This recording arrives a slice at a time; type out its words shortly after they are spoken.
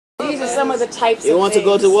These are some of the types You of want things. to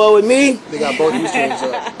go to war with me? They got both Ustreams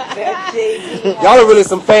up. Y'all Y'all are really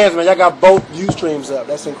some fans, man. Y'all got both Ustreams up.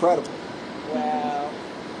 That's incredible. Wow.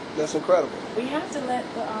 That's incredible. We have to let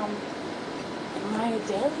the Mariah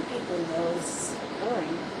Daily people know it's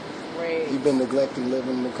boring. Great. You've been neglecting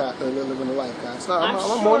living the life, guys. No, I'm I'm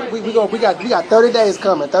sure on it. We got 30 days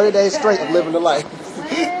coming. 30 days straight of living the life.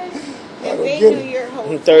 If they knew your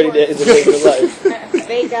whole 30 days of living life.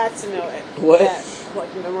 they got to know it. What?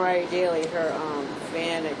 What the Mariah Daily, her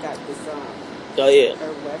fan that got this Oh yeah.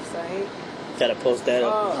 her website. Gotta post that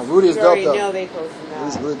up. Oh, Rudy is you dope already though. know they posted that.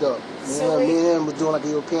 Rudy's really dope. So Me and him was doing like a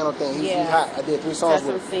little piano thing. He's hot. I did 3 songs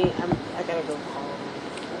That's with what I'm him. saying. I gotta go call him.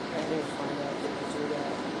 I didn't find out they could do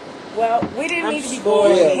that. Well, we didn't I'm need to be sure.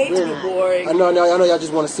 boring. Yeah, We hate to really. be boring. I know y'all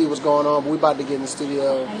just want to see what's going on, but we about to get in the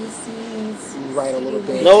studio. Write a little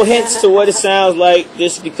bit. No hints to what it sounds like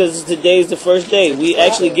just because today's the first day. We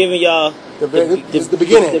actually giving y'all The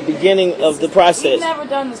beginning. the beginning of the We've process. never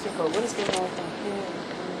done this before. What is going on?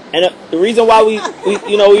 And the reason why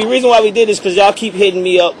the reason why we did this because y'all keep hitting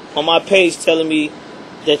me up on my page telling me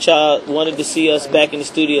that y'all wanted to see us back in the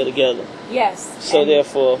studio together. Yes. So and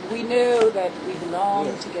therefore, we knew that we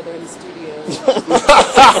belonged together in the studio.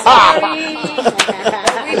 Sorry.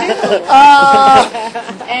 We do.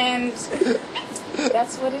 And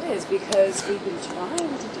that's what it is because we've been trying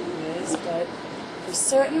to do this, but for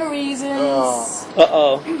certain reasons.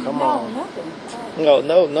 Come No, on. nothing.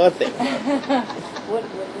 no, nothing. What are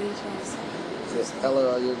you trying to say? Just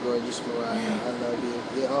LOL, you're gorgeous, Mariah. I love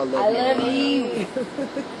you. They all love I you. love Mariah. you.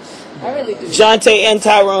 I really do. Jonte and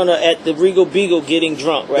Tyrone are at the Regal Beagle getting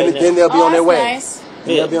drunk right Then now. they'll be on their that's way. nice.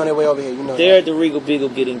 Then They'll be on their way over here. You know. They're at the Regal Beagle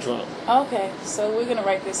getting drunk. Okay, so we're gonna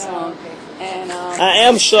write this song, and I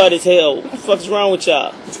am short as hell. What the fuck's wrong with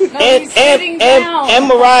y'all? he's sitting down. And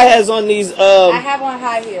Mariah has on these. I have on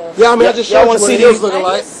high heels. Yeah, I mean, I just Y'all showed wanna you what see it is these? looking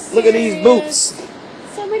like. Look at these boots.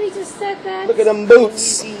 Somebody just said that. Look at them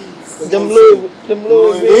boots. Them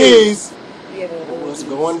Louis V's. V's. Yeah, What's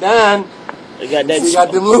going down? They got that. You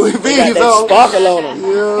got them Louis They got V's that on. sparkle on them.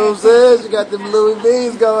 You know what I'm saying? You got them Louis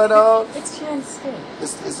V's going on. it's transfer.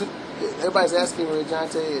 Everybody's asking where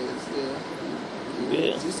Jonte is.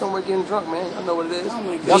 Yeah. He's somewhere getting drunk, man. I know what it is. Oh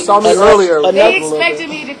my God. Y'all saw me Another- earlier. another- They expected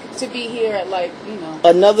me to be here at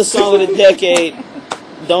Another song of the decade.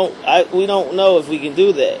 We don't know if we can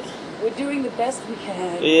do that. We're doing the best we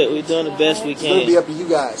can. Yeah, we're doing the best we It's going to can. be up to you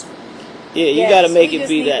guys. Yeah, you Yes, gotta make we it just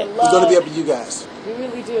be need that. the It's going to be love. up to you guys. We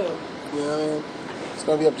really do. You know what I mean? It's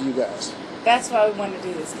going to be up to you guys. That's why we want to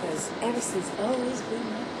do this, because ever since always been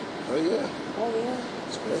there. Oh, yeah. Oh yeah.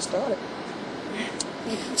 That's where it started.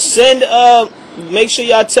 Send make sure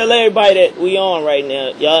y'all tell everybody that we on right now.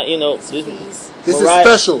 Y'all, this Please. This Mariah- is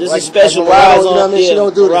special. This Like- is special. like Mariah, Mariah's you know what I on, mean? She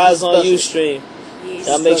don't do this. Mariah's This on is Ustream. Yes.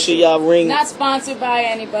 Y'all make sure y'all ring. Not sponsored by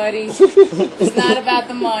anybody. It's not about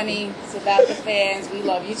the money. It's about the fans. We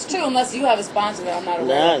love you. It's true, unless you have a sponsor that I'm not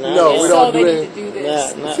aware of. Nah, No, yeah. we So don't they do need that. to do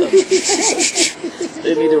this. Nah.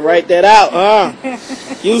 They need to write that out,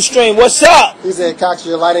 Ustream, what's up? He said, Cox,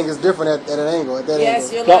 your lighting is different at an angle. At that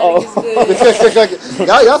Yes, angle. your lighting is good.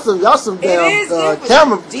 y'all some It damn is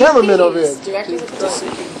different. cameramen over here. DPs, directly with the producer.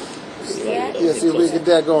 See that? Yeah, see if we can get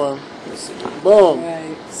that going. Boom.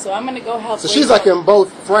 Right. So I'm gonna go help. So she's like in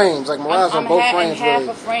both frames, like Mariah's on both in frames. half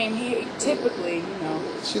Really. a frame here. Typically,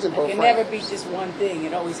 She's in it both can frames. never be just one thing.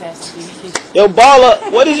 It always has to be. Yo,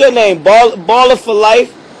 Baller, what is your name? Baller for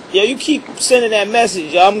life? Yo, you keep sending that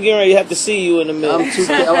message. Yo, I'm getting ready to have to see you in a minute.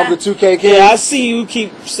 I'm the 2K kid. Yeah, I see you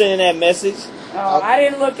keep sending that message. Oh, I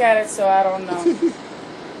didn't look at it, so I don't know.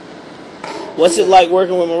 What's it like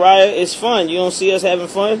working with Mariah? It's fun. You don't see us having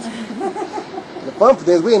fun? The fun for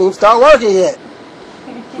this, we ain't even start working yet.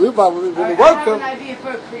 We about to I work. have an idea for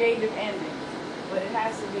a creative ending, but it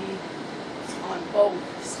has to be on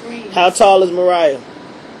both screens. How tall is Mariah?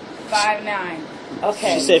 5'9".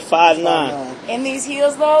 Okay. She said 5'9". In these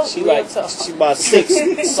heels, though, She real like tall. she about six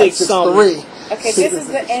something. 6'3". Okay, this is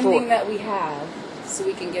the ending that we have, so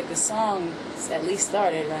we can get the song at least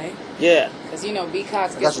started, right? Yeah. Because B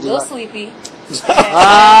Cox That's gets a what you little like. sleepy.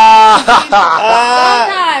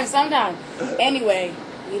 Sometimes. Anyway,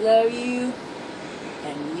 we love you,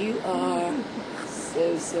 and you are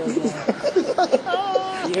so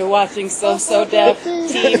deaf. You're watching So Deaf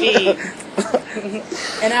TV,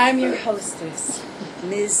 and I'm your hostess,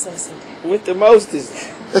 Ms. So Deaf. With the mostest.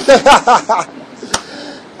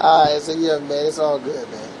 Alright, so yeah, man, it's all good,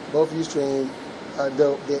 man. Both Ustream are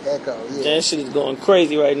dope. They echo. Yeah. That shit is going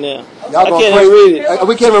crazy right now. Y'all I going can't crazy. even read it.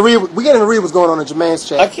 We can't even read. We can't even read what's going on in Jermaine's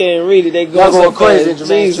chat. I can't even read it. They Y'all going going so crazy fast. in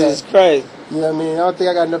Jermaine's Jesus chat. Christ. You know what I mean? I don't think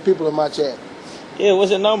I got enough people in my chat. Yeah, what's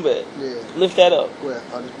your number? Yeah. Lift that up. Well,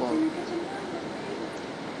 I just want.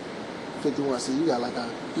 51. See, you got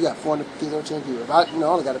 413 viewers. I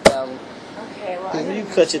only got 1,000. Okay, well. You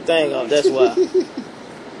cut your thing off, that's why.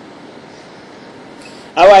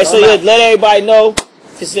 Alright, so yeah, let everybody know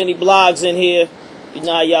if there's any blogs in here. You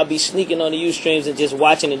know how y'all be sneaking on the Ustreams and just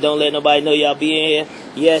watching and don't let nobody know y'all be in here.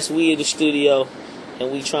 Yes, we in the studio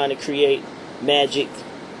and we trying to create magic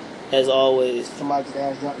as always. Somebody just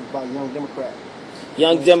asked about Young Democrat.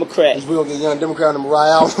 Young Democrat. We gonna get Young Democrat on the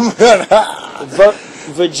Mariah album.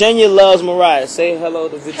 Virginia loves Mariah. Say hello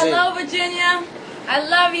to Virginia. Hello, Virginia. I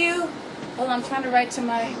love you. Hold on, I'm trying to write to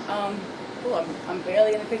my I'm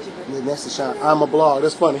barely in the picture. But Next to Sean, I'm a blog.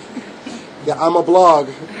 That's funny. Yeah, I'm a blog.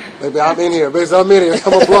 Baby, I'm in here. Baby, I'm in here.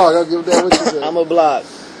 I'm a blog. I'll give a damn what you say. I'm a blog.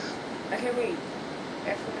 Okay, wait.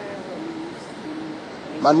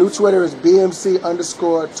 My new Twitter is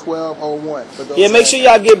BMC_1201. For those Yeah, make sure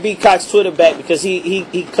y'all get B Cox's Twitter back because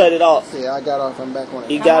he cut it off. Yeah, I got off. I'm back on it.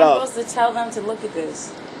 He got How am I off. supposed to tell them to look at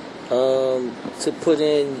this? To put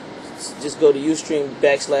in, just go to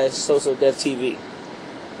Ustream/SoSoDefTV. Can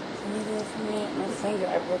you do it for me? My finger,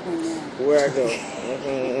 I broke my nail. Where I go?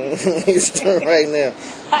 He's doing right now.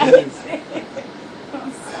 I'm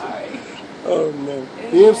sorry. Oh no.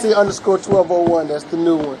 BMC_1201. That's the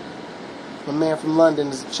new one. My man from London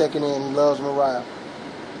is checking in. He loves Mariah.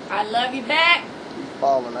 I love you back.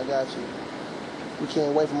 Falling. I got you. We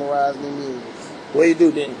can't wait for Mariah's new music. What you do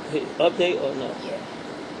then? Hit update or no? Yeah.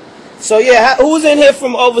 So yeah, who's in here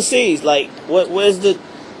from overseas? Like, where's the?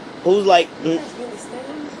 Who's like? That's really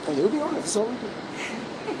steady. Oh, you'll be on it. So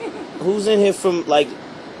Who's in here from like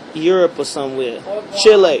Europe or somewhere? Or Guam.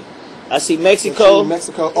 Chile. I see Mexico.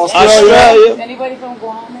 Mexico, Australia. Is anybody from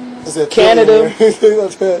Guam in this? Canada.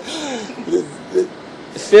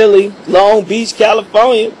 Philly, Long Beach,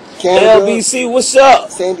 California. Canada. LBC, what's up?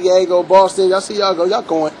 San Diego, Boston. Y'all see y'all go. Y'all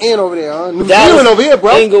going in over there, huh? New Dallas, Zealand over here,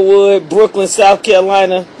 bro. Inglewood, Brooklyn, South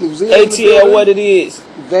Carolina. New Zealand. ATL, what it is.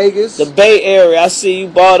 Vegas. The Bay Area, I see you.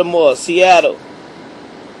 Baltimore, Seattle,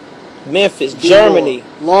 Memphis, Germany.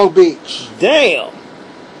 Long Beach. Damn.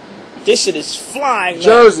 This shit is flying, man.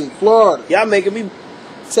 Jersey, Florida. Y'all making me...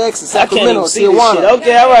 Texas, I can't Sacramento, even see this shit. Tijuana.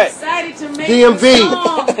 Okay, all right. Excited to make DMV. this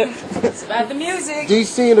song. It's about the music.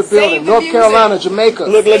 DC in the Save building. the North music. Carolina, Jamaica.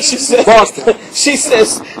 Look like she said... Boston. She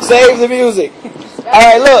says, save the music. All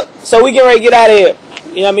right, look. So we get ready to get out of here.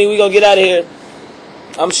 You know what I mean? We gonna get out of here.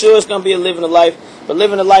 I'm sure it's gonna be a living a life. But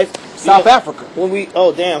living a life... South Africa. When we...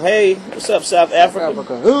 Oh, damn. Hey, what's up, South Africa?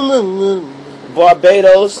 Africa.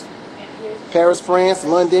 Barbados. Paris, France,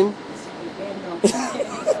 London.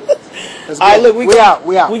 All right, look, we out.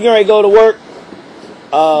 We out. We getting ready to go to work.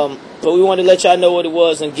 But we wanted to let y'all know what it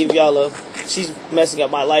was and give y'all a... She's messing up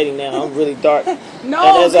my lighting now. I'm really dark.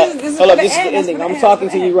 No, And as this is hold up, for this is the the end, ending. this is I'm for talking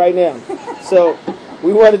the to end. you right now. So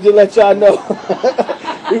we wanted to let y'all know.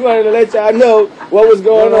 We wanted to let y'all know what was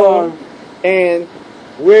going on. And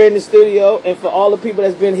we're in the studio. And for all the people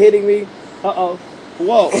that's been hitting me... Uh-oh.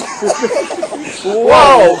 Whoa.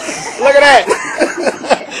 Whoa. Look at that.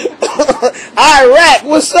 Iraq,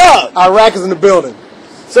 what's up? Iraq is in the building.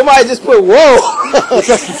 Somebody just put whoa.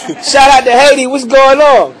 Shout out to Haiti. What's going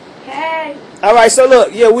on? Hey. All right, so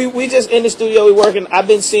look, yeah, we just in the studio. We working. I've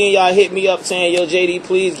been seeing y'all hit me up saying, "Yo, JD,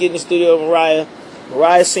 please get in the studio with Mariah."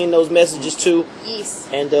 Mariah's seen those messages too, Yes.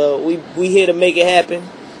 and we here to make it happen,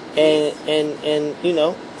 and you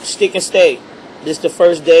know, stick and stay. This the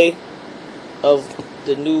first day of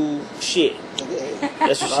the new shit.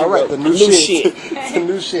 That's what she All right, wrote. the new shit. The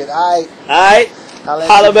new shit. All right. All right.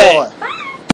 Holla back. Bye.